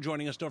thanks for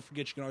joining us. Don't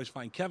forget, you can always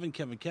find Kevin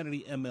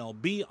Kennedy,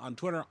 MLB, on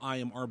Twitter. I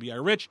am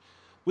RBI Rich.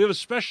 We have a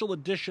special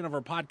edition of our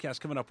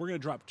podcast coming up. We're going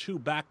to drop 2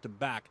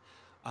 back-to-back.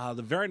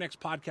 The very next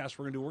podcast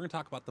we're going to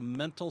talk about the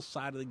mental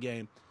side of the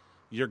game.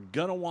 You're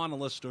going to want to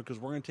listen to it because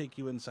we're going to take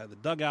you inside the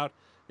dugout,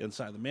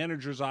 inside the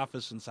manager's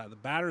office, inside the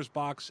batter's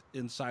box,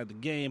 inside the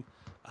game,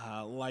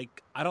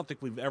 like I don't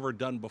think we've ever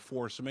done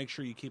before. So make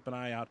sure you keep an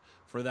eye out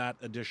for that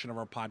edition of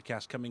our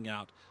podcast coming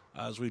out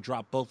as we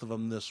drop both of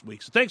them this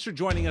week. So thanks for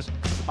joining us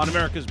on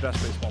America's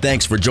Best Baseball.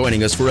 Thanks for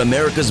joining us for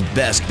America's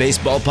Best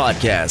Baseball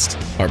Podcast.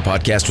 Our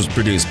podcast was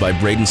produced by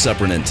Braden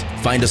Suppernant.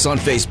 Find us on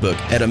Facebook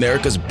at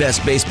America's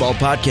Best Baseball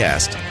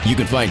Podcast. You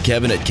can find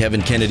Kevin at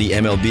Kevin Kennedy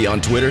MLB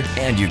on Twitter,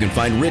 and you can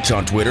find Rich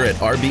on Twitter at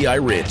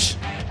RBI Rich.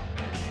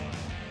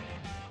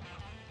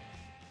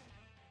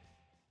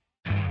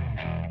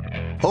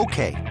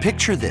 Okay,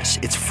 picture this.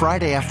 It's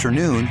Friday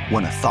afternoon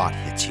when a thought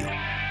hits you.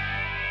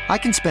 I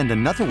can spend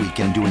another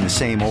weekend doing the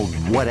same old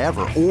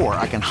whatever, or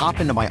I can hop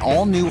into my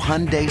all-new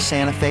Hyundai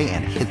Santa Fe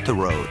and hit the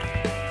road.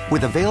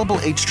 With available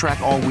H-Track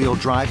all-wheel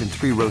drive and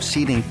 3-row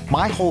seating,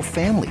 my whole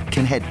family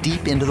can head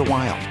deep into the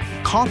wild.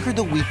 Conquer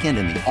the weekend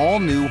in the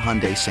all-new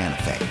Hyundai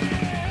Santa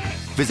Fe.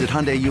 Visit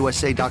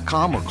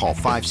HyundaiUSA.com or call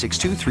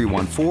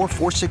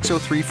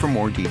 562-314-4603 for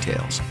more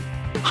details.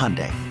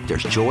 Hyundai,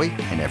 there's joy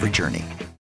in every journey.